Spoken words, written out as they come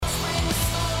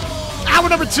Hour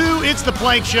number 2, it's the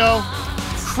Plank Show.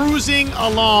 Cruising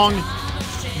along,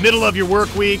 middle of your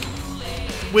work week,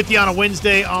 with you on a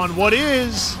Wednesday on what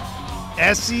is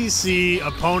SEC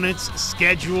Opponents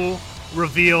Schedule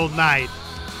Reveal Night.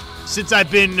 Since I've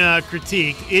been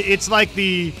critiqued, it's like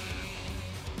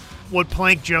what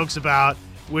Plank jokes about,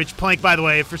 which Plank, by the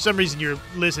way, if for some reason you're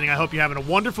listening, I hope you're having a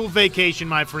wonderful vacation,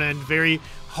 my friend. Very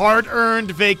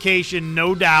hard-earned vacation,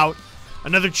 no doubt.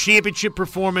 Another championship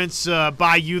performance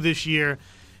by you this year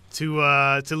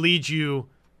to lead you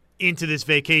into this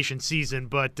vacation season.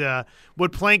 But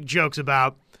what Plank jokes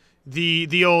about,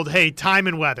 the old, hey, time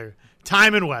and weather. It's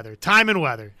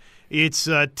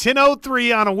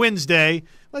 10:03 on a Wednesday.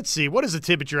 Let's see, what is the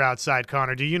temperature outside,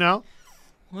 Connor? Do you know?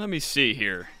 Let me see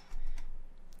here.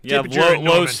 Yeah,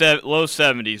 low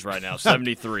 70s right now,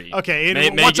 73.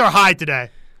 Okay, what's our high today?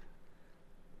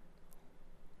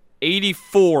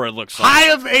 84, it looks like.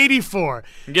 High of 84.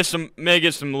 May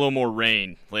get some a little more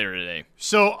rain later today.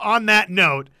 So on that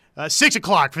note, 6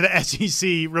 o'clock for the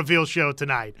SEC reveal show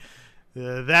tonight.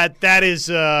 That is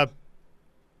the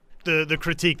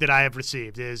critique that I have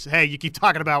received is, hey, you keep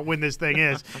talking about when this thing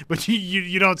is, but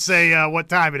you don't say what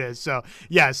time it is. So,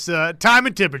 yes, time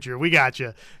and temperature, we got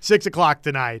you. 6 o'clock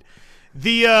tonight.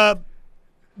 The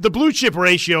blue chip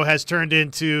ratio has turned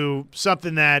into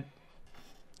something that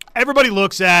everybody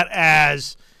looks at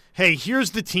as, hey,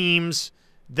 here's the teams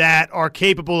that are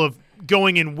capable of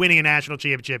going and winning a national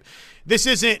championship. This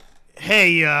isn't,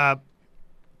 hey,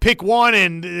 pick one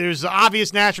and there's an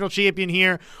obvious national champion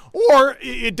here, or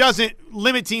it doesn't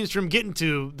limit teams from getting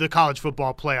to the college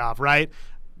football playoff, right?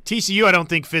 TCU, I don't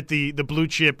think, fit the blue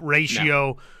chip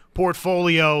ratio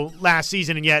portfolio last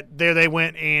season, and yet there they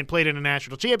went and played in a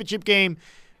national championship game.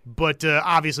 But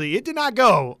obviously it did not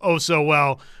go so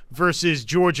well versus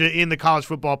Georgia in the college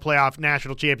football playoff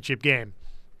national championship game.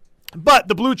 But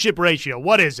the blue chip ratio,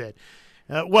 what is it?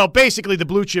 Well, basically the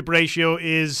blue chip ratio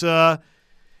is it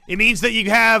means that you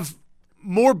have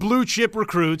more blue chip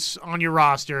recruits on your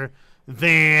roster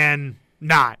than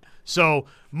not. So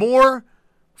more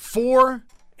 4-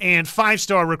 and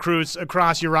 5-star recruits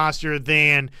across your roster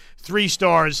than 3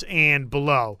 stars and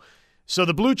below. So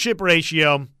the blue chip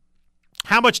ratio,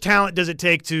 how much talent does it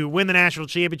take to win the national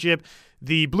championship?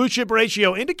 The blue chip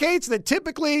ratio indicates that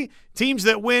typically teams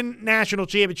that win national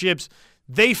championships,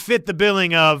 they fit the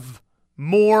billing of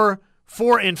more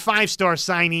 4- and 5-star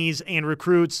signees and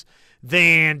recruits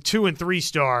than 2- and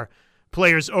 3-star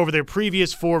players over their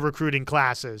previous 4 recruiting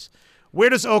classes.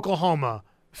 Where does Oklahoma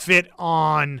fit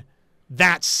on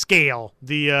that scale?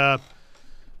 The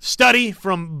study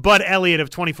from Bud Elliott of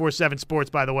 24/7 Sports,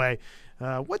 by the way.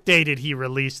 What day did he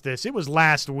release this? It was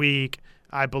last week,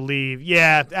 I believe.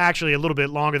 Yeah, actually a little bit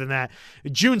longer than that.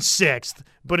 June 6th.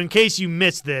 But in case you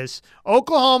missed this,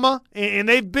 Oklahoma, and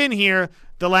they've been here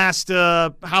the last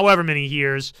however many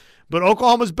years, but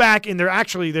Oklahoma's back, and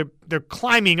they're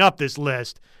climbing up this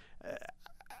list.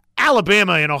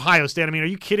 Alabama and Ohio State, I mean, are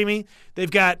you kidding me?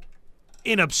 They've got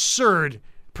an absurd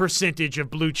percentage of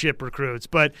blue chip recruits.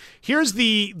 But here's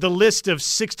the list of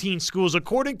 16 schools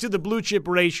according to the blue chip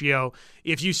ratio,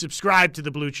 if you subscribe to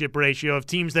the blue chip ratio, of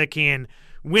teams that can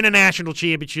win a national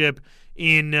championship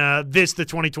in the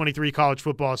 2023 college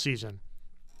football season.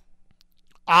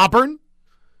 Auburn,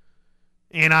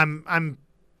 and I'm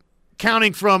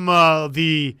counting from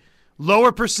the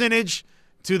lower percentage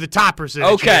to the top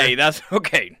percentage. Okay, here. that's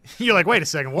okay. You're like, wait a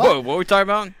second, what? Whoa, what are we talking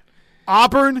about?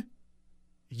 Auburn,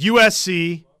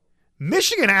 USC,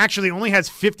 Michigan actually only has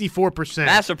 54%.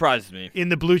 That surprises me. In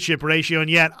the blue chip ratio, and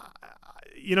yet,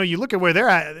 you look at where they're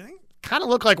at, they kind of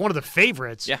look like one of the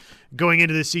favorites going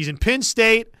into this season. Penn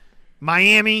State,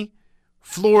 Miami,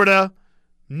 Florida,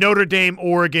 Notre Dame,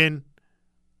 Oregon,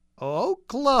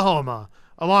 Oklahoma,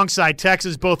 alongside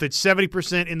Texas, both at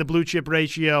 70% in the blue chip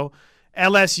ratio.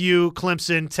 LSU,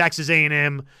 Clemson, Texas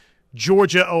A&M,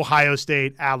 Georgia, Ohio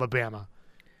State, Alabama.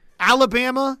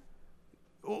 Alabama,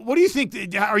 what do you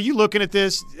think? Are you looking at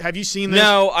this? Have you seen this?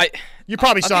 No, you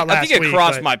probably saw it last week. I think it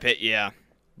crossed my pit,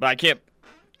 but I can't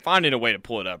find a way to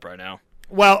pull it up right now.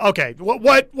 Well, okay.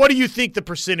 What do you think the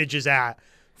percentage is at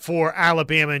for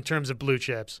Alabama in terms of blue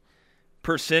chips?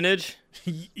 Percentage?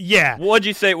 Yeah. What'd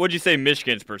you say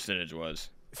Michigan's percentage was?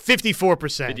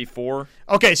 54%. 54?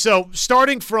 Okay, so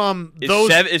starting from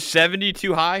is 70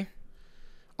 too high?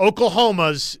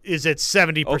 Oklahoma's is at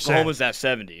 70%. Oklahoma's at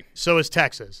 70. So is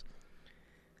Texas.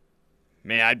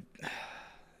 Man,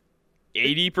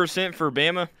 80% for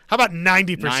Bama? How about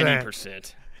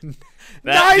 90%?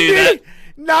 90%.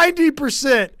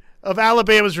 90% of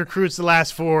Alabama's recruits the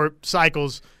last 4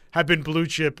 cycles have been blue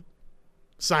chip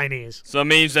signees. So it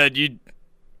means that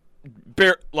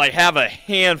have a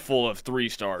handful of 3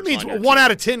 stars. It means 1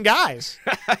 out of 10 guys.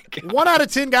 1 out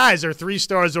of 10 guys are 3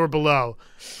 stars or below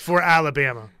for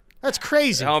Alabama. That's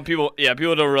crazy. People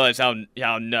don't realize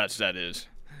how nuts that is.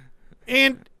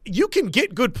 And you can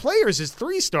get good players as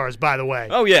 3 stars, by the way.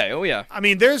 Oh yeah. I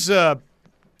mean, there's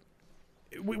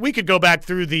we could go back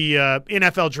through the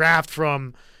NFL draft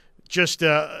from just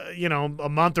a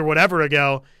month or whatever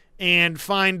ago and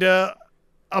find a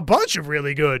bunch of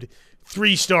really good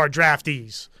 3-star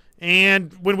draftees.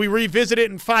 And when we revisit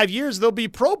it in 5 years, there'll be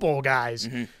Pro Bowl guys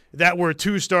that were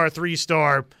 2-star,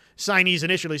 3-star signees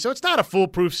initially. So it's not a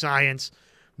foolproof science.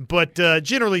 But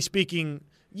generally speaking,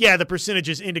 yeah, the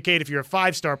percentages indicate if you're a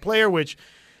 5-star player, which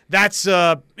that's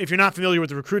if you're not familiar with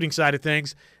the recruiting side of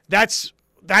things, that's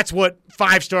what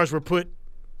 5 stars were put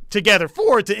together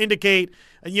for, to indicate,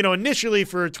 initially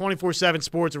for 24/7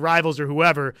 Sports or Rivals or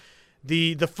whoever,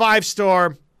 the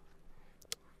 5-star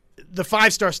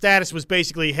status was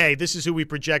basically, hey, this is who we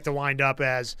project to wind up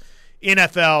as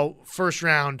NFL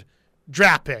first-round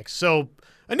draft picks. So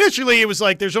initially it was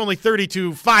like there's only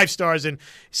 32 5-stars, and it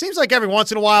seems like every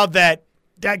once in a while that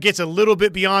gets a little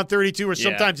bit beyond 32, or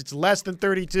sometimes it's less than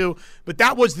 32. But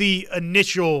that was the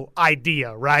initial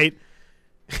idea, right?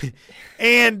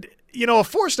 And, a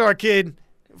 4-star kid,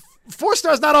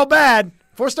 4-star's not all bad.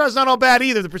 4-star's not all bad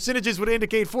either. The percentages would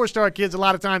indicate 4-star kids a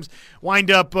lot of times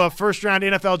wind up first-round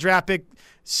NFL draft pick,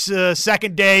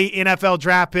 second-day NFL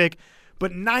draft pick.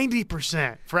 But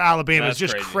 90% for Alabama is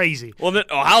just crazy. Well, then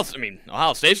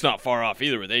Ohio State's not far off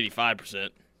either with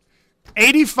 85%.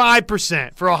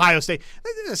 85% for Ohio State.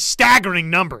 These are staggering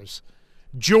numbers.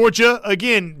 Georgia,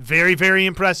 again, very, very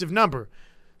impressive number,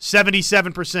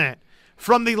 77%.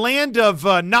 From the land of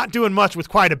not doing much with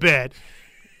quite a bit,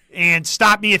 and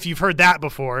stop me if you've heard that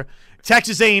before,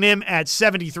 Texas A&M at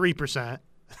 73%.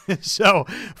 So,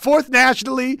 4th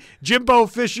nationally, Jimbo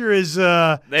Fisher is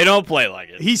they don't play like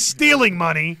it. He's stealing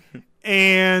money,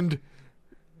 and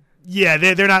yeah,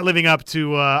 they're not living up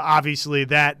to obviously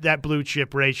that blue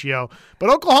chip ratio.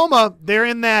 But Oklahoma, they're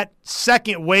in that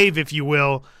second wave, if you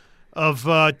will, of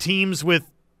teams with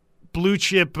blue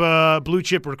chip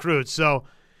recruits. So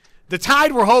the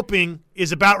tide, we're hoping,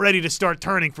 is about ready to start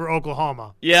turning for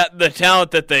Oklahoma. Yeah, the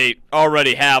talent that they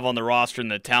already have on the roster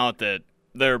and the talent that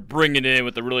they're bringing in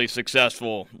with the really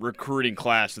successful recruiting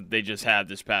class that they just had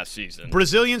this past season.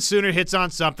 Brazilian Sooner hits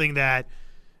on something that,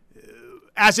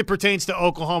 as it pertains to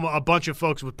Oklahoma, a bunch of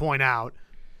folks would point out.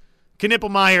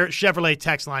 Knippelmeyer Chevrolet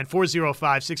text line,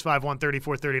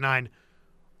 405-651-3439.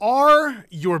 Are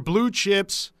your blue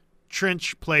chips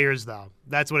trench players, though?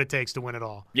 That's what it takes to win it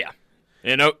all. Yeah.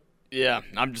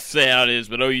 I'm just saying how it is,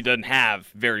 but OU doesn't have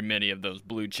very many of those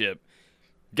blue chip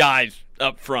guys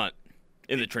up front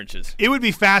in the trenches. It would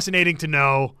be fascinating to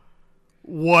know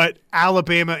what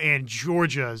Alabama and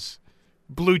Georgia's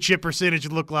blue chip percentage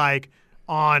look like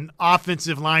on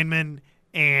offensive linemen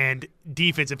and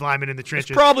defensive linemen in the trenches.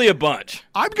 It's probably a bunch.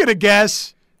 I'm going to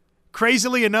guess,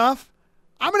 crazily enough,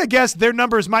 their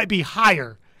numbers might be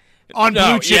higher on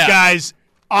blue chip guys,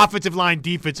 offensive line,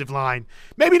 defensive line.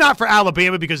 Maybe not for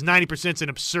Alabama because 90% is an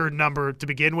absurd number to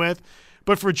begin with.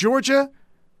 But for Georgia,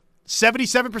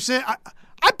 77%,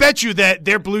 I bet you that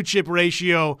their blue chip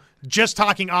ratio, just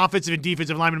talking offensive and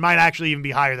defensive linemen, might actually even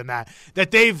be higher than that.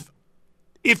 That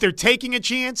if they're taking a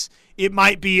chance, it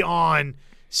might be on,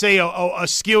 say, a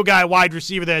skill guy wide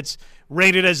receiver that's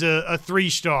rated as a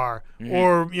 3-star,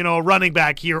 or a running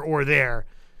back here or there,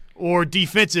 or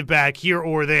defensive back here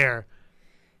or there.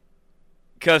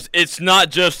 Because it's not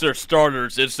just their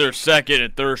starters; it's their second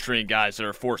and third string guys that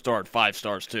are 4-star and 5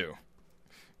 stars too.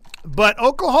 But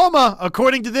Oklahoma,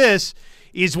 according to this,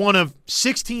 is one of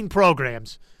 16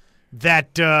 programs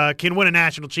that can win a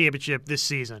national championship this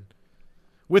season.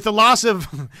 With the loss of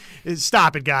 –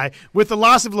 stop it, guy. With the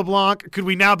loss of LeBlanc, could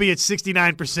we now be at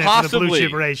 69% for the blue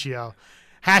chip ratio?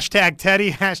 Hashtag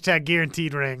Teddy, hashtag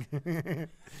guaranteed ring.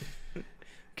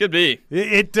 Could be.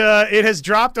 It has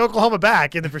dropped Oklahoma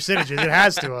back in the percentages. It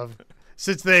has to have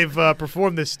since they've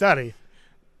performed this study.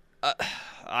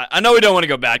 I know we don't want to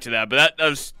go back to that, but that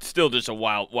was still just a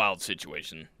wild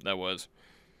situation. That was.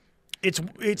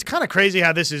 It's kind of crazy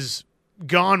how this has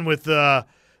gone with the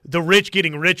rich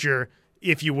getting richer,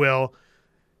 if you will.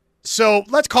 So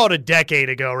let's call it a decade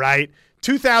ago, right?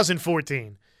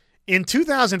 2014. In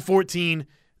 2014,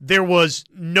 there was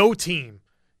no team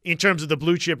in terms of the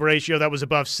blue chip ratio that was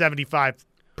above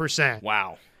 75%.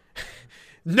 Wow.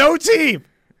 No team.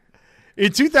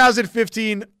 In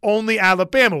 2015, only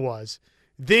Alabama was.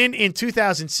 Then in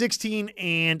 2016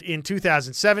 and in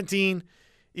 2017,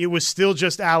 it was still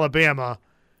just Alabama.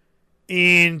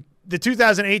 In the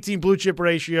 2018 blue chip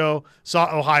ratio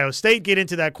saw Ohio State get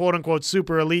into that quote-unquote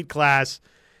super elite class.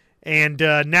 And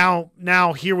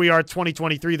now here we are,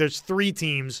 2023. There's 3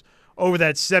 teams over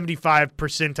that 75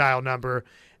 percentile number,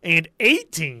 and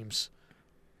 8 teams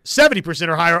 70%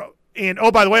 or higher. And,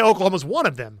 oh, by the way, Oklahoma's one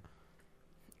of them.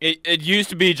 It used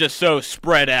to be just so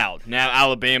spread out. Now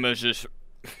Alabama's just,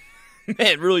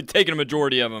 man, really taking a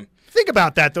majority of them. Think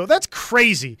about that, though. That's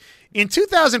crazy. In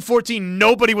 2014,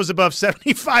 nobody was above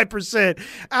 75%.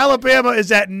 Alabama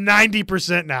is at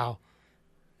 90% now.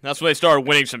 That's when they started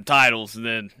winning some titles, and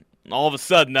then all of a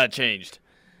sudden that changed.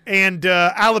 And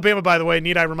Alabama, by the way,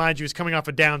 need I remind you, is coming off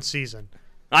a down season.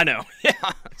 I know. Yeah.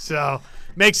 So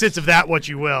make sense of that what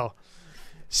you will.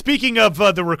 Speaking of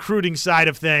the recruiting side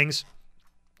of things,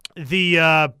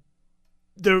 the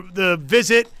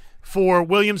visit for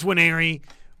Williams Nwaneri,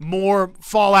 more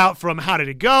fallout from how did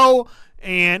it go,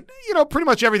 and pretty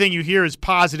much everything you hear is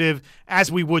positive, as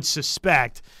we would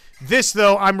suspect. This,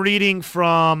 though, I'm reading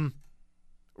from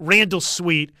Randall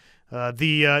Sweet,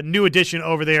 the new addition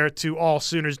over there to All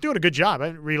Sooners, doing a good job. I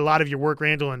read a lot of your work,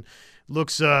 Randall, and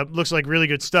looks like really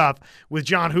good stuff with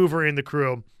John Hoover and the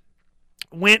crew.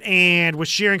 Went and was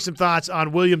sharing some thoughts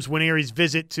on Williams Nwaneri's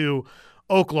visit to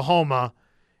Oklahoma,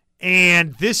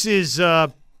 and this is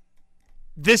from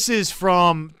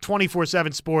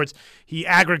 24/7 Sports. He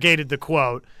aggregated the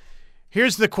quote.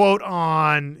 Here's the quote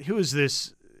on, who is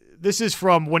this? This is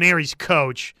from Nwaneri's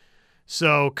coach.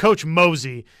 So Coach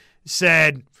Mosey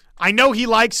said, I know he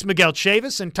likes Miguel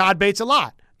Chavis and Todd Bates a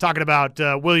lot. Talking about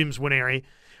Williams Nwaneri.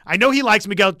 I know he likes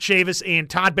Miguel Chavis and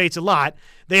Todd Bates a lot.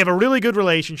 They have a really good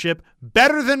relationship,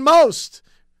 better than most.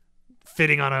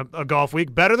 Fitting on a golf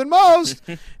week, better than most.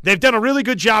 They've done a really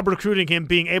good job recruiting him,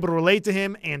 being able to relate to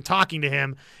him and talking to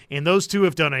him, and those two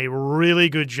have done a really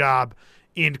good job,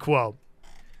 end quote.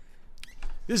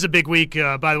 This is a big week,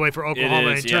 by the way, for Oklahoma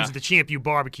in terms of the Champ U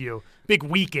barbecue. Big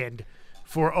weekend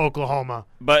for Oklahoma.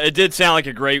 But it did sound like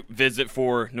a great visit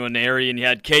for Nwaneri, and you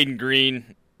had Caden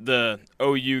Green, the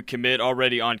OU commit,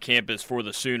 already on campus for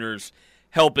the Sooners,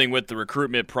 helping with the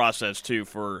recruitment process, too,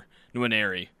 for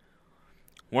Nwaneri.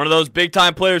 One of those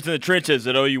big-time players in the trenches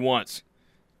that OU wants.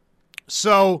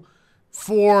 So,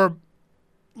 for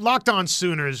Locked On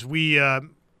Sooners, we have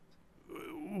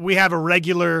a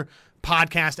regular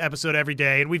podcast episode every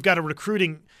day, and we've got a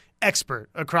recruiting expert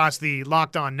across the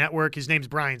Locked On network. His name's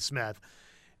Brian Smith.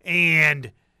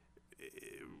 And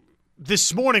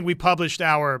this morning we published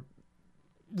our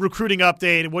recruiting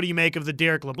update. What do you make of the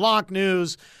Derek LeBlanc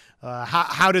news?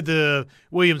 How did the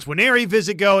Williams Nwaneri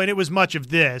visit go? And it was much of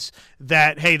this,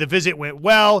 that, hey, the visit went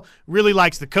well, really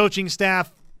likes the coaching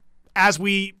staff. As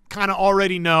we kind of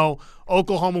already know,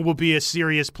 Oklahoma will be a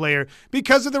serious player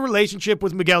because of the relationship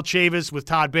with Miguel Chavis, with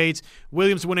Todd Bates.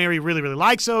 Williams Nwaneri really, really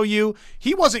likes OU.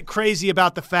 He wasn't crazy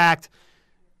about the fact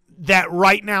that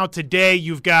right now, today,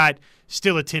 you've got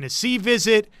still a Tennessee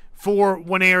visit for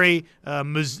Nwaneri,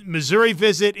 Missouri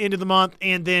visit into the month,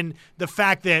 and then the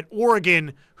fact that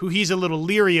Oregon, who he's a little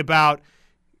leery about,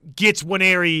 gets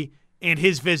Nwaneri and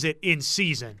his visit in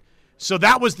season. So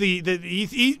that was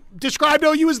he described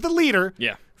OU as the leader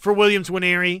for Williams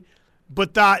Nwaneri,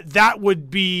 but that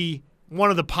would be one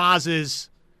of the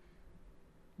pauses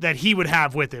that he would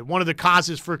have with it, one of the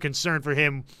causes for concern for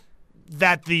him,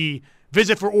 that the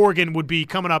visit for Oregon would be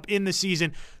coming up in the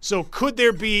season. So could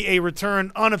there be a return,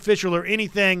 unofficial or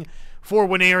anything, for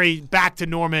Nwaneri back to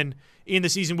Norman in the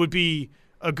season would be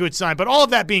a good sign. But all of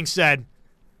that being said,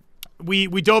 we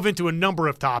dove into a number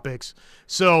of topics.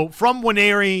 So from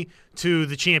Nwaneri to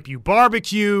the Champ U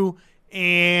barbecue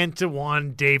and to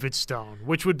one David Stone,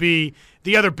 which would be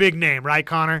the other big name, right,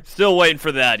 Connor? Still waiting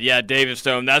for that. Yeah, David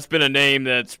Stone. That's been a name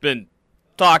that's been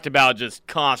talked about just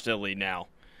constantly now.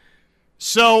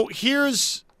 So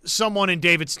here's someone in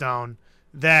David Stone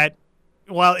that,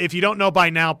 well, if you don't know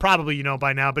by now, probably you know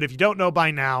by now, but if you don't know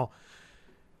by now,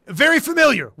 very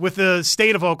familiar with the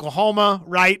state of Oklahoma,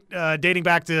 right? Dating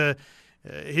back to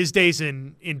his days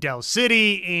in Del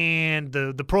City and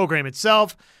the program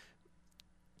itself.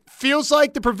 Feels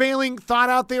like the prevailing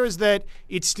thought out there is that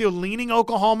it's still leaning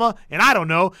Oklahoma, and I don't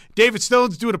know. David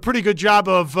Stone's doing a pretty good job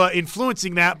of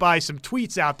influencing that by some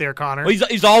tweets out there, Connor. Well,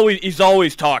 he's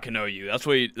always talking OU. That's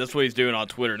what he's doing on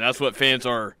Twitter, and that's what fans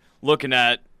are looking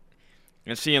at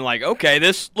and seeing like, okay,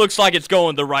 this looks like it's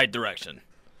going the right direction.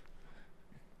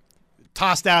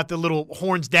 Tossed out the little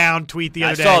horns down tweet the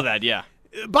other day. I saw that, yeah.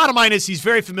 Bottom line is he's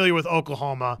very familiar with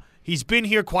Oklahoma. He's been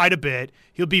here quite a bit.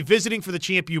 He'll be visiting for the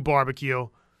Champ U barbecue.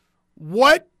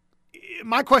 My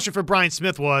question for Brian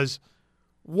Smith was,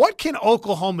 what can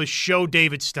Oklahoma show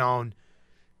David Stone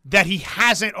that he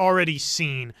hasn't already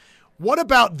seen? What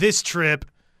about this trip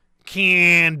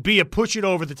can be a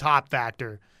push-it-over-the-top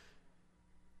factor.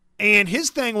 And his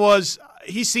thing was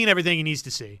he's seen everything he needs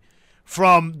to see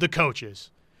from the coaches.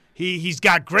 He's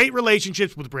got great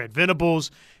relationships with Brent Venables,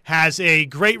 has a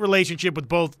great relationship with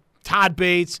both Todd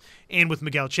Bates and with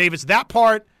Miguel Chavis. That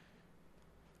part,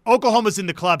 Oklahoma's in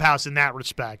the clubhouse in that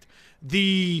respect.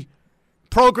 The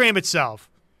program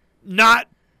itself, not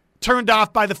turned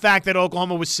off by the fact that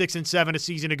Oklahoma was 6-7 a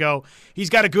season ago. He's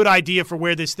got a good idea for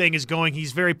where this thing is going.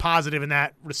 He's very positive in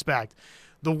that respect.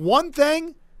 The one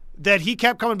thing that he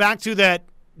kept coming back to that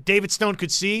David Stone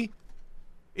could see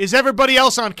is everybody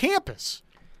else on campus.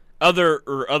 Other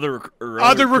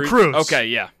recruits. Okay,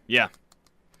 yeah.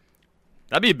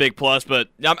 That'd be a big plus, but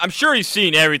I'm sure he's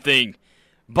seen everything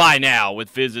by now with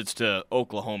visits to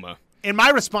Oklahoma. And my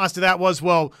response to that was,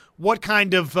 well, what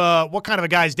kind of a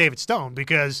guy is David Stone?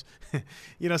 Because,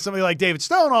 somebody like David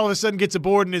Stone all of a sudden gets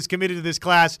aboard and is committed to this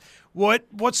class.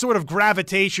 What sort of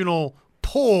gravitational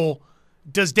pull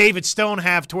does David Stone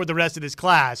have toward the rest of this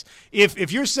class?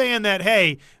 If you're saying that,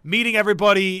 hey, meeting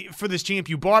everybody for this Champ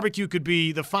U barbecue could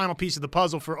be the final piece of the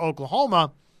puzzle for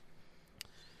Oklahoma,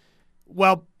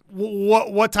 well,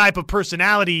 what type of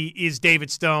personality is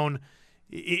David Stone?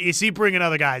 Is he bringing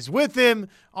other guys with him?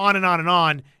 On and on and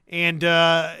on. And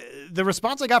the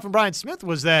response I got from Brian Smith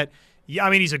was that,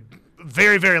 he's a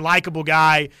very, very likable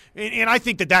guy. And I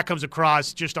think that comes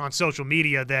across just on social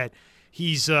media that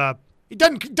he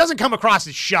doesn't come across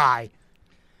as shy.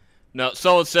 No,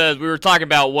 so it says, we were talking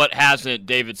about what hasn't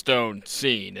David Stone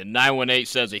seen. And 918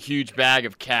 says a huge bag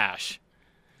of cash.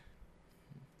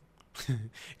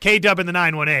 K-Dub in the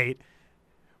 918.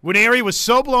 Nwaneri was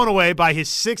so blown away by his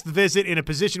 6th visit in a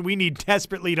position we need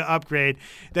desperately to upgrade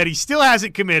that he still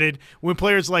hasn't committed when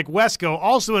players like Wesco,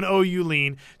 also an OU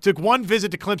lean, took one visit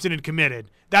to Clemson and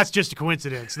committed. That's just a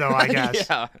coincidence, though, I guess.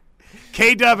 Yeah.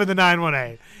 K-Dub in the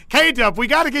 918. K-Dub, we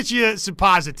got to get you some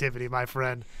positivity, my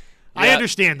friend. Yeah. I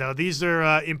understand, though. These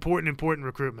are important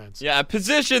recruitments. Yeah, a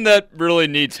position that really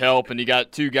needs help, and you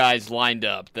got 2 guys lined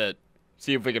up that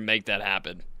see if we can make that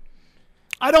happen.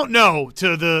 I don't know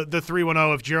to the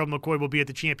 310 if Gerald McCoy will be at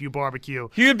the Champ U barbecue.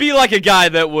 He would be like a guy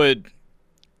that would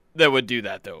do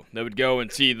that, though. That would go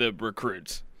and see the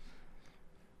recruits.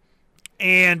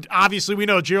 And obviously we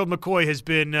know Gerald McCoy has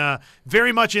been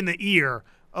very much in the ear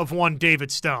of one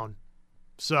David Stone.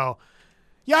 So,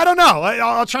 yeah, I don't know.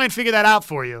 I'll try and figure that out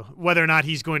for you, whether or not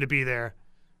he's going to be there.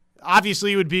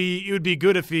 Obviously it would be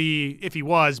good if he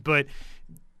was, but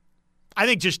I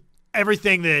think just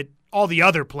everything that all the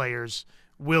other players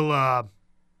that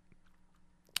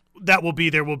will be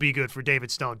there will be good for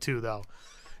David Stone too, though.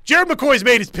 Jared McCoy's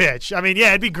made his pitch.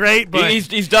 It'd be great, but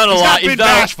he's done a lot.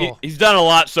 He's done a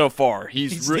lot so far.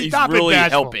 He's really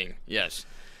helping. Yes.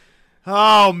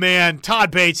 Oh man, Todd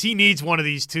Bates. He needs one of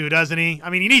these two, doesn't he?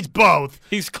 He needs both.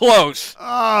 He's close.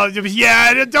 Oh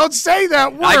yeah, don't say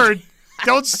that word.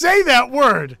 Don't say that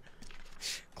word.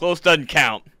 Close doesn't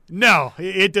count. No,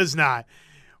 it does not.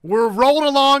 We're rolling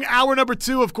along. Hour number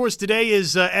 2, of course, today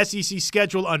is SEC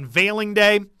schedule unveiling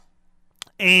day.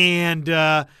 And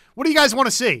what do you guys want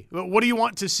to see? What do you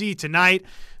want to see tonight?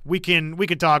 We can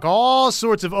talk all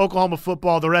sorts of Oklahoma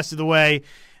football the rest of the way.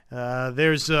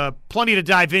 There's plenty to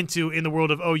dive into in the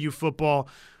world of OU football.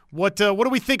 What do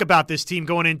we think about this team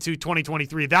going into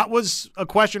 2023? That was a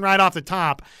question right off the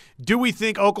top. Do we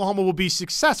think Oklahoma will be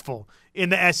successful in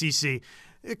the SEC?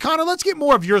 Connor, let's get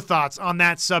more of your thoughts on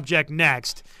that subject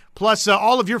next. Plus,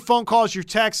 all of your phone calls, your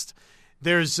texts.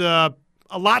 There's a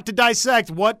lot to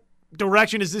dissect. What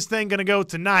direction is this thing going to go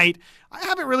tonight? I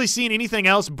haven't really seen anything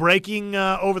else breaking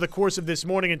over the course of this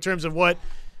morning in terms of what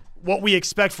we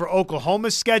expect for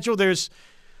Oklahoma's schedule. There's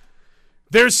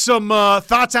some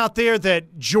thoughts out there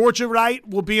that Georgia, right,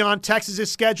 will be on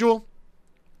Texas's schedule.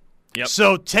 Yep.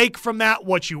 So take from that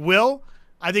what you will.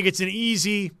 I think it's an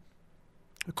easy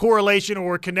correlation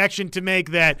or connection to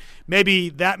make that maybe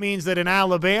that means that an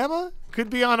Alabama could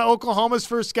be on Oklahoma's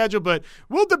first schedule, but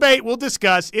we'll debate, we'll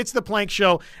discuss. It's the Plank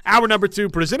Show, hour number 2,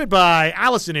 presented by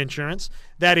Allison Insurance.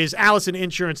 That is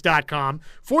AllisonInsurance.com,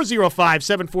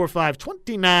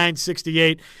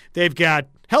 405-745-2968. They've got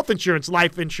health insurance,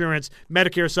 life insurance,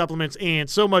 Medicare supplements, and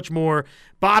so much more.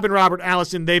 Bob and Robert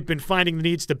Allison, they've been finding the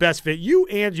needs to best fit you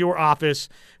and your office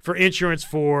for insurance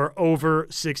for over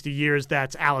 60 years.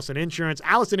 That's Allison Insurance,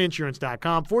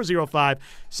 AllisonInsurance.com,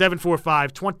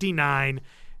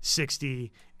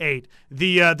 405-745-2968.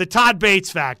 The Todd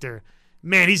Bates factor.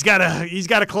 Man, he's got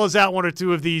to close out one or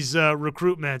two of these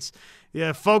recruitments.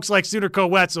 Yeah, folks like Sooner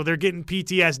Wetzel, they're getting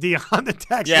PTSD on the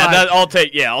text line. I'll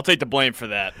take the blame for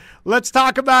that. Let's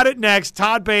talk about it next.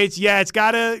 Todd Bates, it's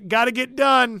gotta get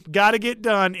done. Gotta get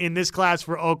done in this class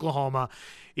for Oklahoma.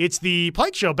 It's the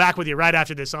Plank Show, back with you right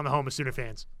after this on the home of Sooner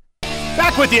fans.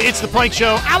 Back with you, it's the Plank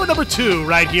Show, hour number 2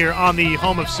 right here on the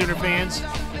home of Sooner fans.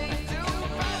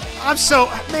 I'm so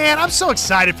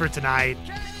excited for tonight.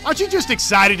 Aren't you just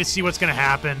excited to see what's going to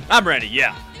happen? I'm ready,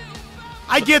 yeah.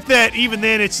 I get that even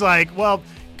then it's like, well,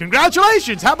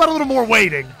 congratulations. How about a little more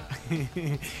waiting?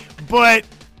 But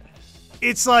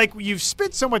it's like you've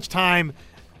spent so much time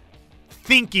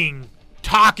thinking,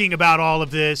 talking about all of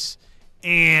this,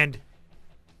 and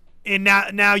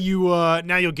now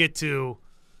you'll get to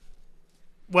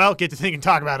think and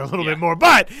talk about it a little bit more.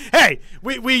 But hey,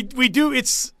 we do.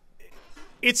 It's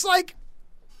like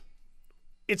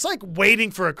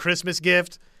waiting for a Christmas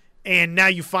gift, and now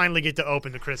you finally get to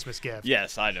open the Christmas gift.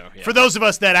 Yes, I know. Yeah. For those of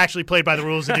us that actually played by the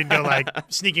rules and didn't go like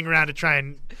sneaking around to try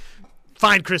and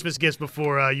find Christmas gifts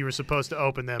before you were supposed to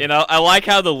open them. And I like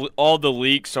how all the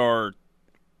leaks are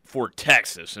for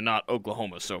Texas and not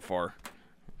Oklahoma so far.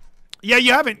 Yeah,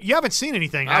 you haven't seen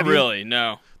anything, have you? Not really,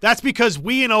 no. That's because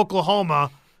we in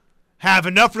Oklahoma have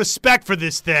enough respect for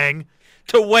this thing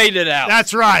to wait it out.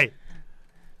 That's right.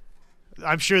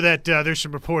 I'm sure that there's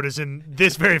some reporters in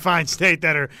this very fine state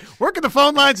that are working the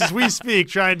phone lines as we speak,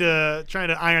 trying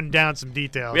to iron down some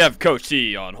details. We have Coach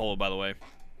T on hold, by the way.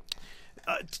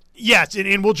 Yes,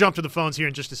 and we'll jump to the phones here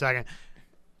in just a second.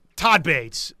 Todd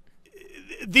Bates,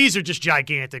 these are just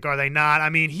gigantic, are they not? I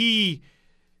mean,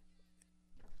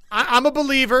 I'm a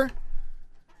believer.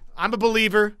 I'm a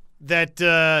believer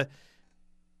that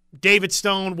David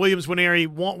Stone, Williams Nwaneri,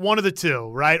 one of the two,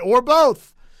 right, or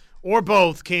both. Or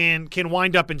both can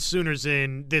wind up in Sooners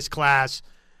in this class.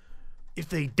 If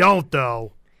they don't,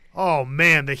 though, oh,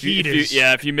 man, the heat is –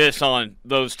 if you miss on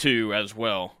those two as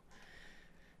well.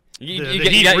 You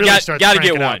really got to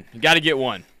get one. You got to get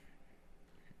one.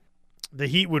 The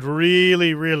heat would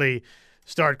really, really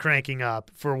start cranking up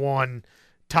for one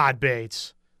Todd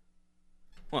Bates.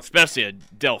 Well, especially a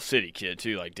Del City kid,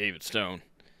 too, like David Stone.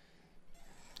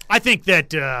 I think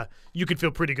that you could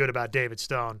feel pretty good about David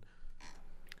Stone.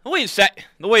 The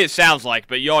way it sounds like,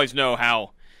 but you always know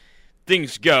how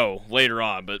things go later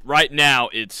on. But right now,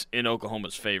 it's in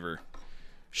Oklahoma's favor.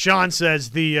 Sean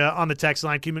says on the text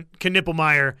line,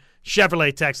 Knippelmeyer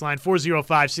Chevrolet text line,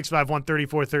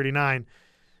 405-651-3439.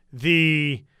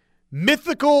 The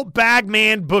mythical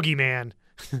bagman boogeyman.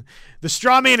 The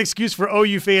straw man excuse for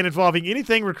OU fan involving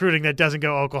anything recruiting that doesn't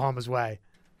go Oklahoma's way.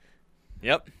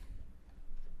 Yep.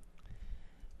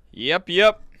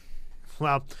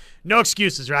 Well, no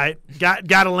excuses, right? Got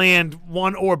to land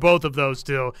one or both of those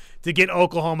two to get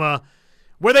Oklahoma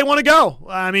where they want to go.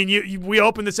 I mean, we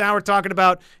opened this hour talking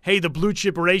about, hey, the blue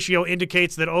chip ratio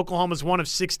indicates that Oklahoma's one of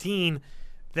 16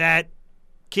 that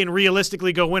can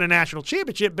realistically go win a national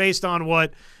championship based on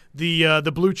what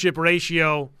the blue chip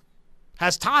ratio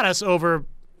has taught us over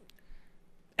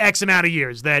X amount of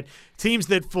years, that teams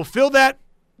that fulfill that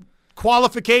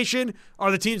qualification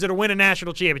are the teams that are winning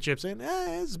national championships. And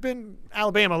it's been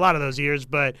Alabama a lot of those years,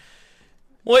 but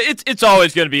well, it's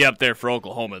always going to be up there for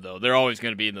Oklahoma, though. They're always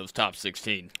going to be in those top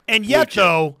 16. And yet,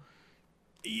 though,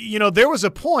 there was a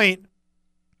point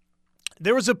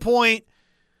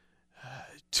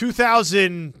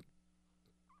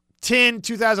 2010,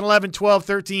 2011, 12,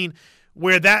 13,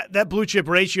 where that blue chip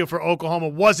ratio for Oklahoma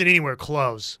wasn't anywhere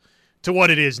close to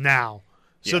what it is now.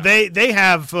 So they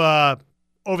have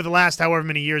over the last however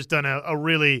many years done a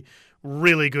really,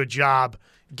 really good job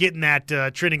getting that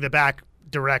trending the back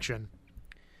direction.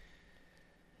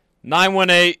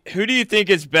 918, who do you think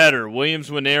is better, Williams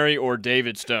Nwaneri or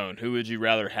David Stone? Who would you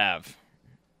rather have?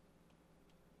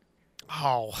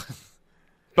 Oh.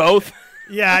 Both?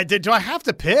 Yeah, do I have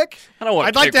to pick? I don't want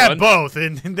I'd like to have both,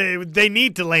 and they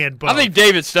need to land both. I think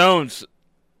David Stone's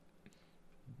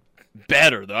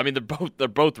better, though. I mean, they're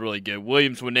both really good.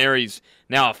 Williams Nwaneri's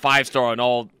now a 5-star on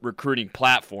all recruiting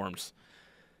platforms.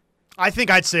 I think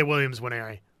I'd say Williams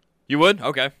Nwaneri. You would?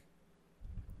 Okay.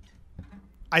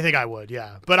 I think I would,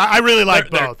 yeah. But I really like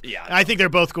both. Yeah, I think they're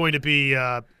both going to be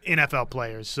NFL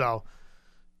players, so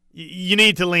you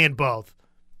need to land both.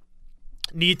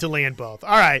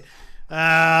 All right.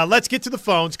 Let's get to the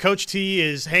phones. Coach T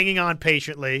is hanging on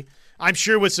patiently, I'm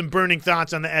sure with some burning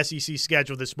thoughts on the SEC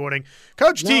schedule this morning.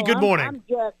 Coach T, good morning.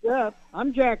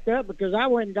 I'm jacked up because I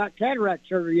went and got cataract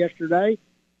surgery yesterday,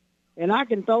 and I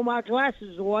can throw my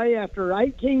glasses away after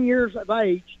 18 years of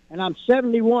age, and I'm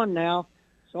 71 now,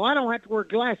 so I don't have to wear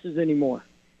glasses anymore.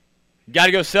 Got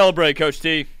to go celebrate, Coach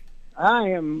T. I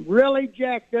am really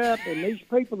jacked up, and these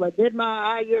people that did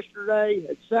my eye yesterday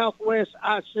at Southwest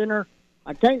Eye Center,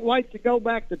 I can't wait to go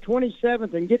back to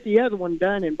 27th and get the other one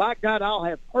done, and by God, I'll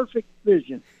have perfect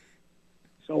vision.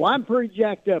 So I'm pretty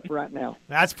jacked up right now.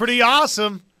 That's pretty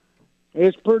awesome.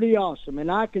 It's pretty awesome,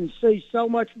 and I can see so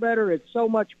much better. It's so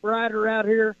much brighter out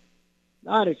here.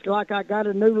 God, it's like I got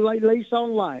a new lease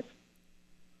on life.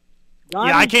 God,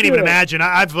 yeah, I can't good. even imagine.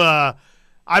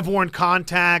 I've worn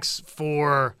contacts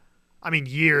for,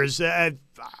 years.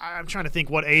 I'm trying to think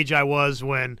what age I was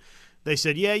when they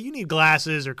said, yeah, you need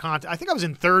glasses or contacts. I think I was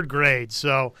in third grade,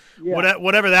 so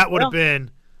whatever that would have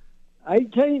been.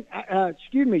 16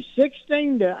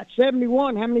 to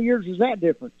 71, how many years is that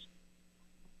difference?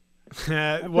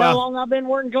 That's how long I've been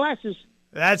wearing glasses.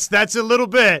 That's a little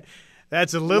bit.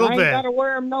 That's a little bit. I ain't got to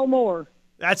wear them no more.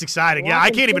 That's exciting. Well, yeah, I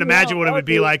can't even imagine what it would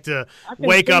be like to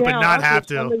wake up and not have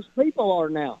to. Some of these people are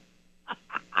now.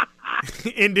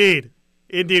 Indeed.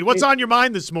 What's on your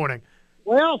mind this morning?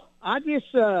 Well, I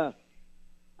just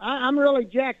I'm really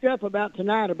jacked up about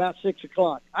tonight about 6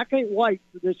 o'clock. I can't wait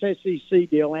for this SEC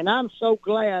deal, and I'm so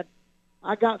glad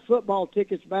I got football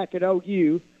tickets back at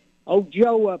OU. Old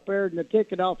Joe up there in the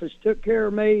ticket office took care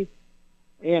of me,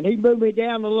 and he moved me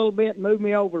down a little bit and moved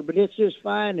me over, but it's just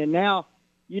fine. And now,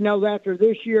 after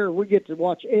this year, we get to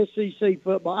watch SEC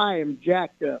football. I am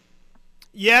jacked up.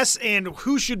 Yes, and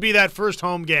who should be that first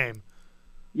home game?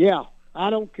 Yeah, I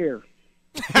don't care.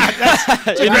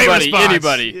 That's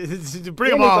anybody.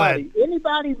 Bring them all in.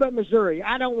 Anybody but Missouri.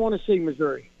 I don't want to see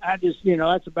Missouri. I just,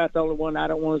 that's about the only one I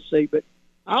don't want to see. But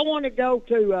I want to go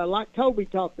to, like Toby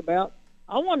talked about,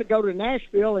 I want to go to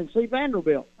Nashville and see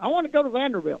Vanderbilt. I want to go to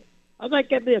Vanderbilt. I think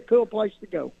that'd be a cool place to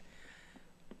go.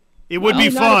 It would be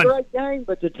fun. Not a great game,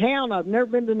 but the town, I've never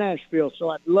been to Nashville, so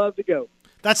I'd love to go.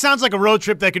 That sounds like a road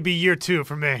trip that could be year 2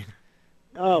 for me.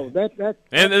 Oh,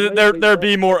 and there'd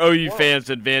be more OU fans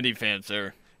than Vandy fans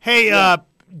there. Hey,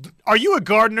 are you a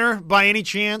gardener by any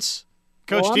chance,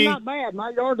 Coach T? I'm not bad.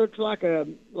 My yard looks like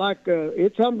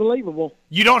it's unbelievable.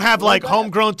 You don't have like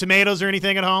homegrown tomatoes or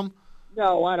anything at home?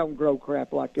 No, I don't grow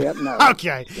crap like that. No.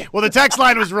 Okay. Well, the text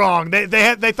line was wrong.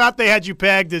 They thought they had you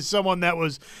pegged as someone that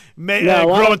was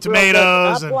growing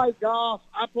tomatoes. I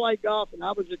play golf. And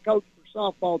I was a coach for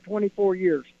softball 24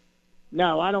 years.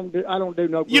 No, I don't do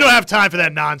no. You don't have time for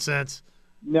that nonsense.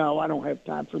 No, I don't have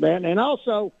time for that. And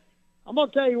also, I'm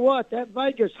gonna tell you what, that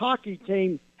Vegas hockey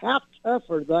team, how tough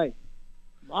are they?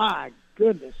 My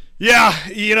goodness. Yeah,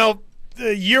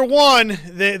 year 1,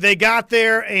 they got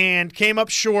there and came up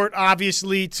short,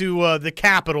 obviously, to the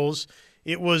Capitals.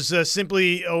 It was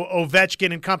simply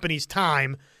Ovechkin and company's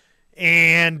time.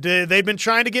 And they've been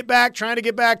trying to get back,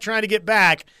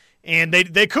 and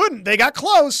they couldn't. They got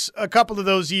close a couple of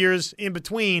those years in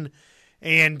between,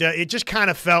 and it just kind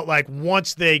of felt like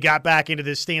once they got back into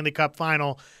this Stanley Cup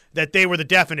final that they were the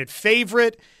definite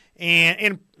favorite.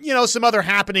 And some other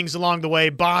happenings along the way.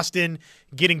 Boston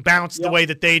getting bounced the way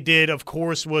that they did, of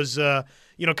course, was kind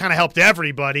of helped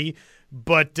everybody.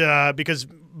 But because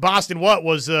Boston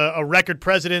was a record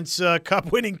President's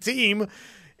Cup winning team,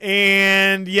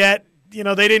 and yet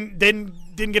they didn't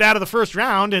get out of the first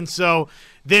round, and so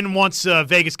then once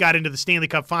Vegas got into the Stanley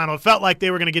Cup final, it felt like they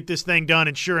were going to get this thing done,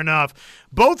 and sure enough,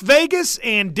 both Vegas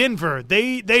and Denver,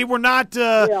 they were not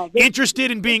interested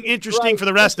in being interesting for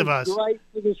the rest of us. Great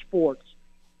for the sports.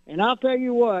 And I'll tell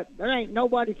you what, there ain't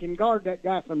nobody can guard that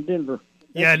guy from Denver.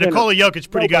 Nikola Jokic's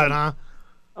pretty good, huh?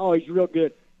 Oh, he's real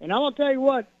good. And I'm going to tell you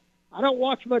what, I don't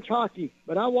watch much hockey,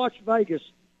 but I watch Vegas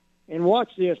and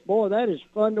watch this. Boy, that is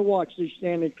fun to watch, these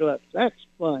Stanley Cups. That's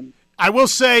fun. I will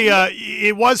say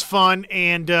it was fun,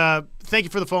 and thank you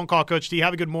for the phone call, Coach T.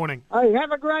 Have a good morning. Hey,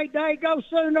 have a great day. Go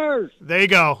Sooners. There you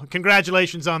go.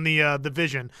 Congratulations on the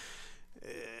vision.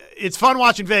 It's fun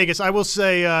watching Vegas. I will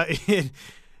say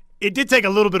it did take a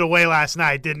little bit away last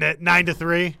night, didn't it?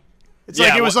 9-3. It's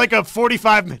like it was like a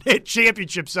 45-minute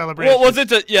championship celebration. Well, was it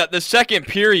the second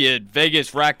period?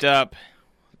 Vegas racked up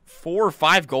 4 or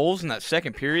 5 goals in that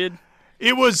second period.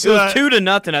 It was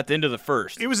 2-0 at the end of the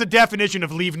first. It was a definition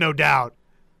of leave no doubt.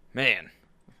 Man.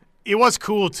 It was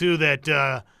cool, too,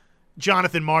 that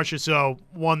Jonathan Marchessault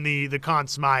won the Conn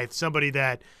Smythe, somebody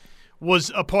that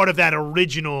was a part of that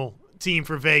original team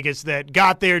for Vegas that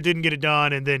got there, didn't get it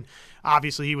done, and then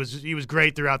obviously he was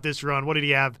great throughout this run. What did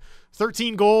he have?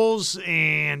 13 goals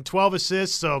and 12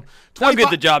 assists. So I'll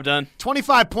get the job done.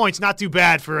 25 points, not too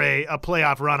bad for a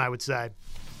playoff run, I would say.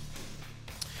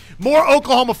 More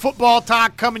Oklahoma football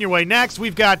talk coming your way next.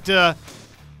 We've got,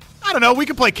 we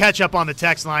can play catch-up on the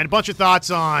text line. A bunch of thoughts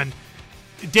on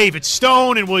David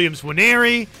Stone and Williams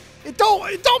Nwaneri.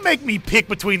 Don't make me pick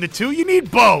between the two. You need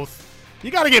both.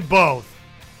 You got to get both.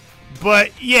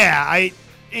 But, yeah, I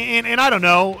don't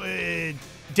know.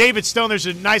 David Stone, there's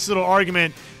a nice little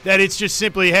argument that it's just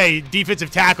simply, hey, defensive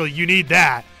tackle, you need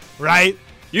that, right?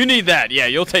 You need that. Yeah,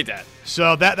 you'll take that.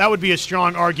 So that would be a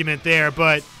strong argument there.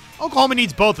 But Oklahoma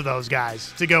needs both of those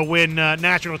guys to go win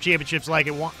national championships like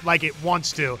it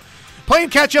wants to.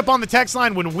 Playing catch-up on the text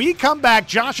line. When we come back,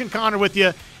 Josh and Connor with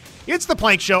you. It's the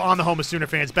Plank Show on the home of Sooner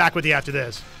fans. Back with you after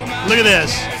this. Look at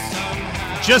this.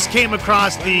 Just came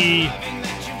across the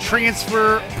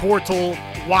transfer portal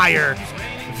wire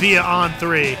via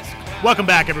On3. Welcome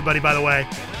back, everybody, by the way.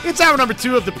 It's hour number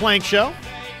 2 of the Plank Show,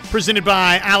 presented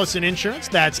by Allison Insurance.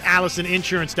 That's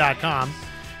AllisonInsurance.com.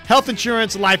 Health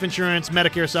insurance, life insurance,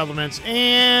 Medicare supplements,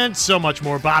 and so much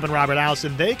more. Bob and Robert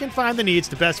Allison, they can find the needs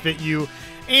to best fit you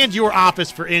and your office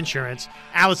for insurance.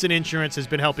 Allison Insurance has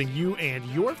been helping you and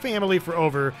your family for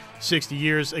over 60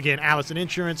 years. Again, Allison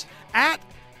Insurance at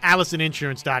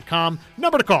AllisonInsurance.com.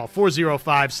 Number to call,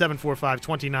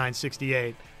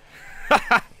 405-745-2968.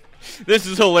 This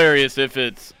is hilarious if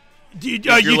it's if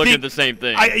you're looking think, at the same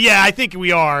thing. I think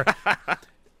we are.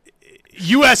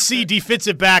 USC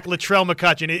defensive back Latrell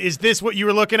McCutcheon. Is this what you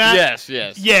were looking at? Yes.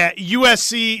 Yeah,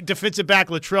 USC defensive back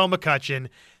Latrell McCutcheon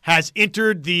has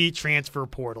entered the transfer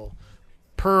portal,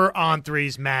 per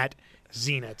On3's Matt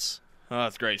Zenitz. Oh,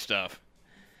 that's great stuff.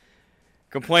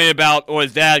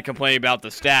 His dad complaining about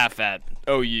the staff at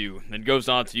OU, then goes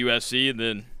on to USC, and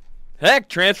then,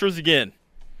 transfers again.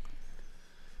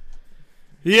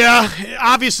 Yeah,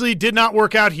 obviously did not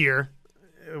work out here.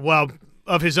 Well,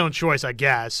 of his own choice, I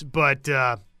guess, but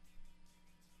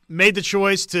made the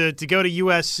choice to go to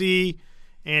USC,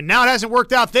 and now it hasn't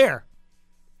worked out there.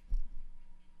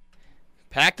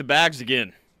 Pack the bags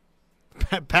again.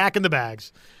 Packing the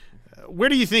bags. Where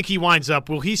do you think he winds up?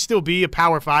 Will he still be a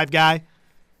Power 5 guy?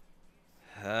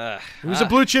 He was a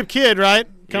blue-chip kid, right?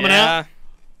 Coming out?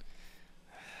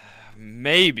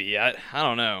 Maybe. I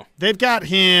don't know. They've got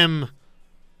him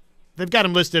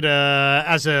listed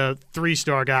as a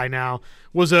 3-star guy now.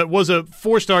 Was a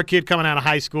 4-star kid coming out of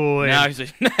high school. And,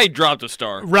 now he dropped a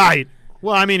star. Right.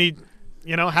 Well, I mean, he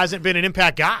hasn't been an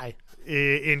impact guy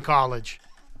in college.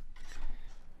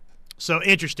 So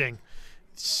interesting.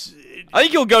 I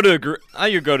think you'll go to a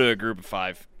group of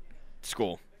 5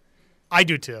 school. I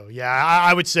do too. Yeah,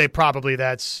 I would say probably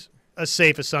that's a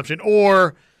safe assumption,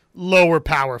 or lower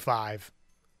Power 5.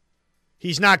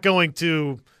 He's not going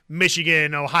to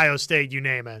Michigan, Ohio State, you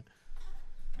name it.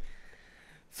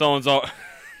 Someone's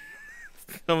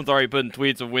already putting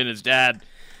tweets of when his dad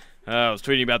was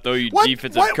tweeting about the OU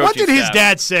defensive coaching staff. What did his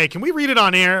dad say? Can we read it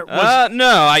on air?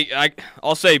 No,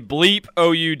 I'll say bleep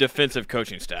OU defensive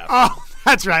coaching staff. Oh,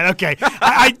 that's right. Okay.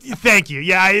 I thank you.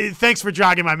 Yeah, thanks for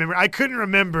jogging my memory. I couldn't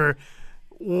remember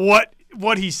what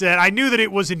he said. I knew that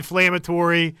it was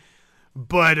inflammatory,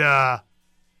 but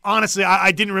honestly,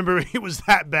 I didn't remember it was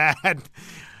that bad.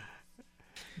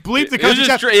 Bleep the coaching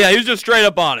staff. He was just straight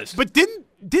up honest. But didn't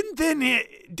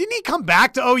he come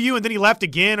back to OU and then he left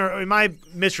again, or am I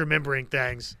misremembering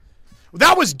things?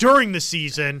 That was during the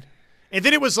season, and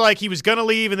then it was like he was going to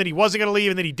leave and then he wasn't going to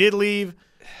leave and then he did leave,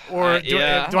 or do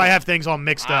I have things all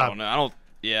mixed up? I don't know.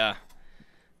 Yeah.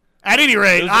 At any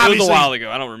rate, it was a while ago.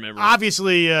 I don't remember.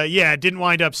 Obviously, it didn't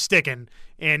wind up sticking,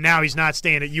 and now he's not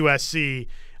staying at USC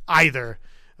either.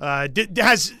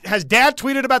 Has Dad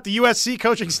tweeted about the USC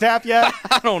coaching staff yet?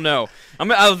 I don't know.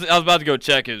 I was about to go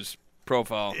check his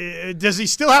profile. Does he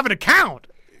still have an account?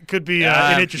 Could be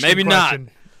an interesting maybe question.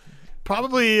 Not.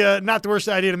 Probably not the worst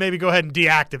idea to maybe go ahead and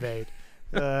deactivate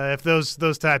if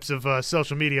those types of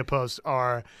social media posts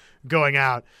are going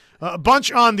out. A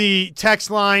bunch on the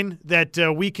text line that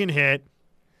we can hit.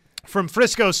 From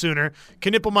Frisco Sooner,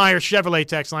 Knippelmeyer Chevrolet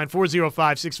text line,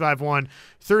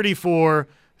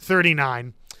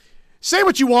 405-651-3439. Say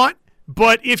what you want,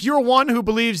 but if you're one who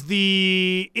believes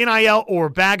the NIL or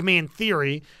bagman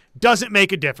theory doesn't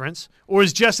make a difference or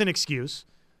is just an excuse,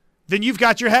 then you've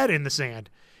got your head in the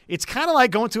sand. It's kind of like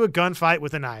going to a gunfight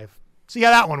with a knife. See how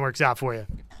that one works out for you.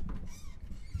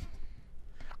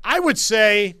 I would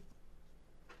say,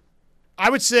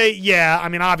 yeah. I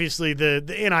mean, obviously the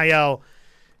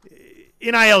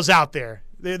NIL's out there.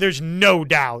 There's no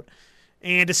doubt.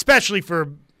 And especially for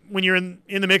when you're in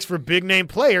the mix for big name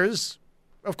players,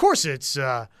 of course it's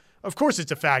a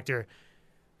factor.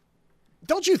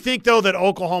 Don't you think though that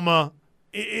Oklahoma,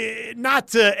 not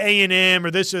to A&M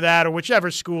or this or that or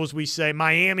whichever schools we say,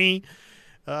 Miami,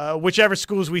 whichever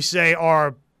schools we say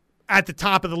are at the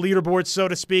top of the leaderboard, so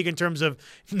to speak, in terms of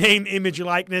name, image,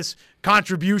 likeness,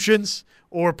 contributions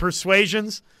or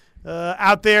persuasions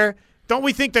out there, don't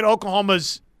we think that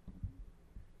Oklahoma's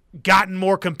gotten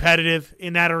more competitive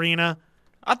in that arena?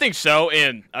 I think so,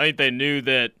 and I think they knew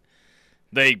that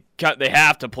they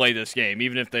have to play this game,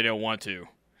 even if they don't want to.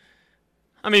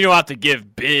 I mean, you don't have to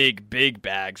give big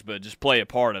bags, but just play a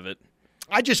part of it.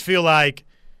 I just feel like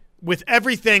with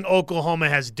everything Oklahoma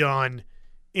has done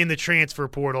in the transfer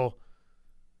portal,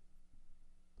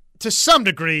 to some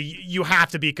degree, you have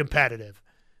to be competitive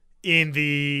in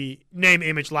the name,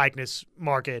 image, likeness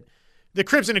market. The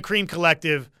Crimson and Cream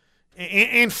Collective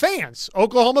and fans,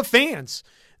 Oklahoma fans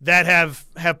that have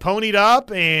ponied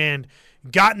up and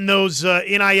gotten those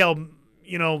NIL,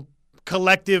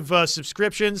 collective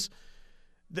subscriptions,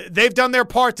 they've done their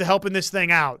part to helping this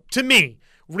thing out. To me,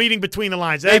 reading between the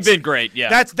lines, they've been great.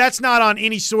 Yeah, that's not on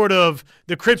any sort of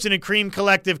the Crimson and Cream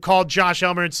Collective called Josh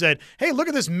Helmer and said, "Hey, look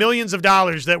at this millions of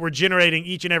dollars that we're generating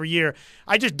each and every year."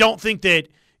 I just don't think that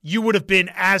you would have been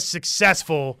as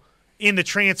successful in the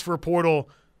transfer portal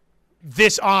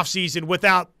this offseason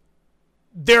without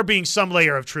there being some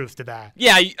layer of truth to that.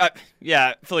 Yeah,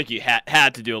 I feel like you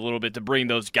had to do a little bit to bring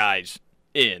those guys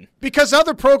in. Because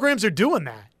other programs are doing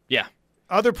that. Yeah.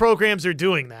 Other programs are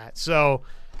doing that. So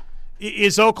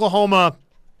is Oklahoma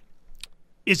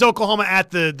at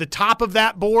the top of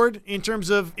that board in terms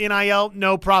of NIL?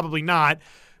 No, probably not.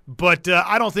 But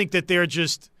I don't think that they're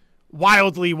just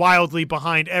wildly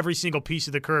behind every single piece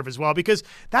of the curve as well, because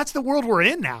that's the world we're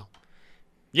in now.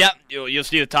 Yeah, you'll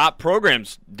see the top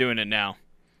programs doing it now.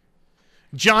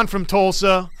 John from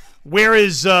Tulsa, where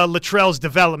is Luttrell's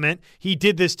development? He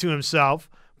did this to himself.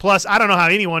 Plus, I don't know how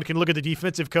anyone can look at the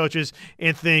defensive coaches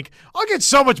and think, I'll get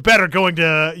so much better going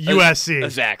to USC.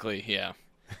 Exactly, yeah.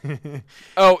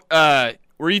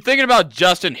 Were you thinking about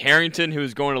Justin Harrington,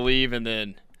 who's going to leave, and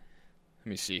then, let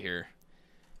me see here,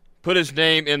 put his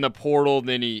name in the portal,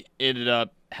 then he ended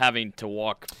up having to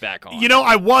walk back on?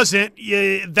 I wasn't.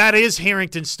 That is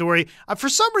Harrington's story. For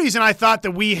some reason, I thought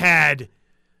that we had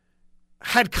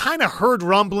kind of heard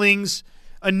rumblings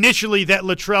initially that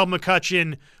Latrell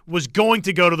McCutcheon was going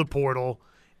to go to the portal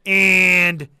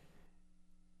and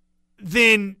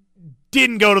then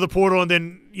didn't go to the portal and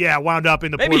then, wound up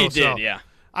in the portal. Maybe he did, yeah.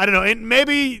 I don't know. And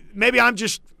maybe I'm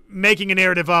just making a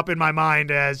narrative up in my mind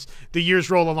as the years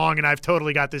roll along and I've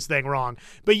totally got this thing wrong.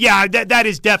 But, yeah, that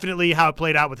is definitely how it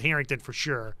played out with Harrington for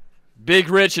sure. Big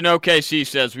Rich in OKC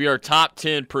says we are top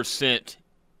 10%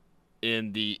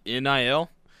 in the NIL.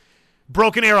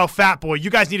 Broken Arrow Fat Boy, you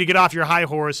guys need to get off your high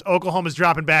horse. Oklahoma's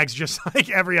dropping bags just like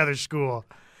every other school.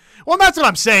 Well, that's what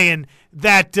I'm saying,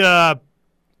 that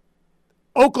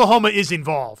Oklahoma is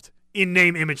involved in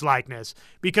name, image, likeness.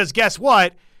 Because guess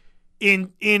what?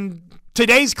 In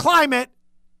today's climate,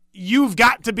 you've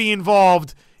got to be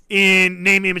involved in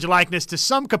name, image, likeness to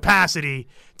some capacity,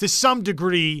 to some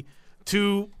degree,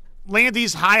 to land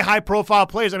these high-profile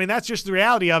players. I mean, that's just the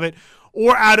reality of it.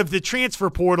 Or out of the transfer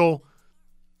portal,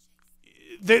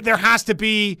 there has to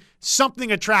be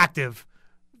something attractive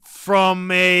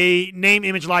from a name,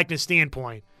 image, likeness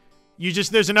standpoint.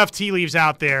 There's enough tea leaves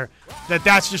out there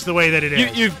that's just the way that it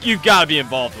is. You've got to be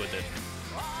involved with it.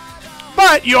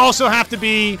 But you also have to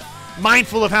be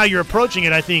mindful of how you're approaching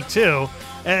it, I think, too.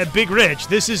 Big Rich,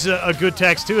 this is a good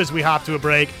text, too, as we hop to a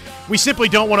break. We simply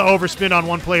don't want to overspend on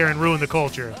one player and ruin the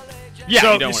culture.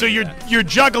 Yeah, so you're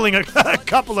juggling a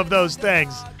couple of those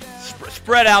things.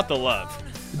 Spread out the love.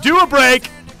 Do a break.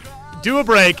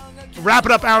 Wrap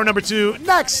it up, hour number 2.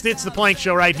 Next, it's The Plank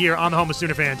Show right here on the home of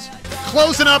Sooner fans.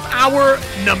 Closing up hour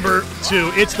number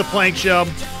 2. It's The Plank Show.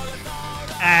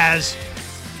 As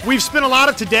we've spent a lot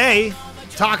of today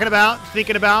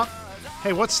thinking about,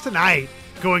 hey, what's tonight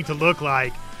going to look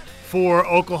like for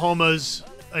Oklahoma's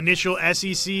initial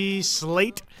SEC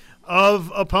slate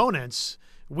of opponents?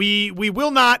 We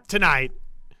will not tonight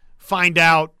find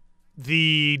out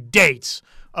the dates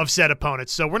of said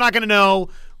opponents. So we're not going to know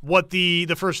what the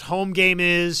first home game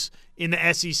is in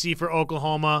the SEC for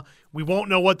Oklahoma. We won't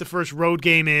know what the first road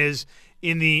game is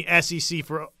in the SEC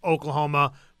for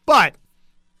Oklahoma. But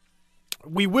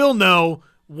we will know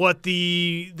what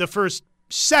the first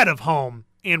set of home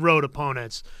and road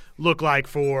opponents look like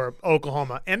for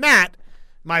Oklahoma. And that,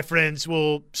 my friends,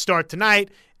 will start tonight,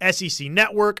 SEC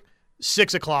Network,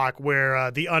 6 o'clock, where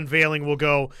the unveiling will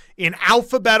go in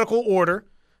alphabetical order.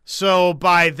 So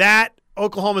by that,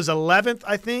 Oklahoma's 11th,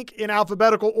 I think, in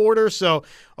alphabetical order. So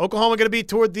Oklahoma going to be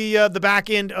toward the back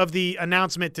end of the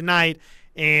announcement tonight.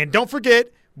 And don't forget,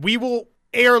 we will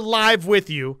air live with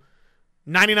you,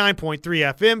 99.3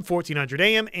 FM, 1400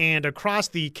 AM, and across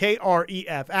the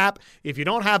KREF app. If you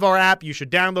don't have our app, you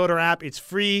should download our app. It's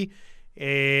free.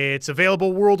 It's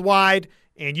available worldwide,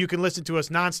 and you can listen to us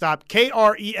nonstop.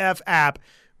 KREF app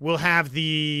will have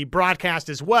the broadcast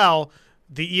as well,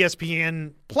 the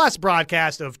ESPN Plus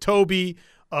broadcast of Toby,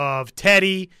 of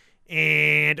Teddy,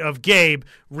 and of Gabe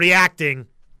reacting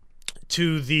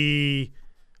to the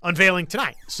unveiling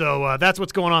tonight. So that's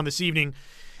what's going on this evening.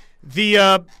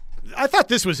 I thought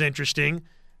this was interesting.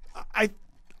 I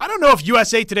don't know if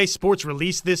USA Today Sports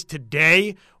released this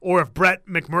today or if Brett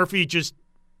McMurphy just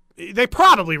they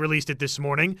probably released it this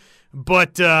morning,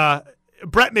 but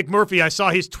Brett McMurphy, I saw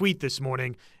his tweet this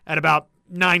morning at about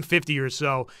 9:50 or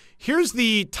so. Here's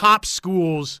the top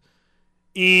schools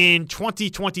in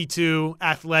 2022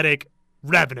 athletic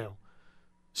revenue.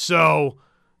 So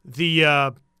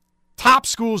the top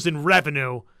schools in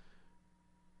revenue,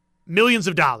 millions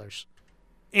of dollars.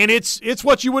 And it's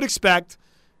what you would expect.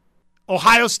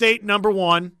 Ohio State, number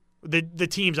one. The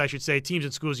teams, I should say, teams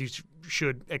and schools you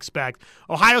should expect.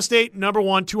 Ohio State, number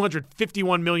one,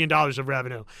 $251 million of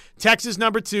revenue. Texas,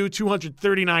 number two,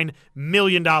 $239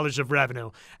 million of revenue.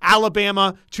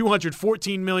 Alabama,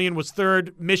 $214 million was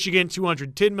third. Michigan,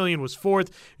 $210 million was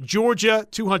fourth. Georgia,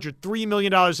 $203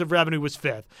 million of revenue was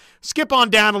fifth. Skip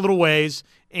on down a little ways,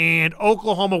 and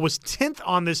Oklahoma was 10th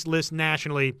on this list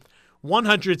nationally,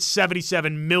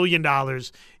 $177 million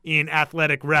in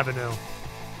athletic revenue.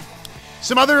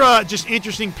 Some other just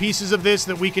interesting pieces of this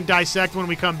that we can dissect when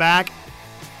we come back.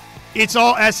 It's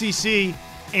all SEC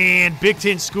and Big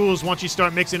Ten schools once you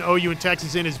start mixing OU and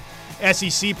Texas in as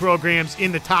SEC programs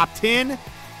in the top 10.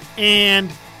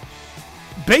 And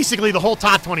basically the whole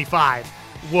top 25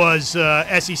 was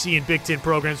SEC and Big Ten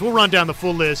programs. We'll run down the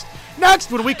full list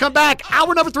next when we come back.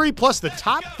 Hour number 3 plus the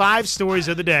top 5 stories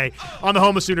of the day on the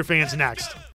Home of Sooner Fans next.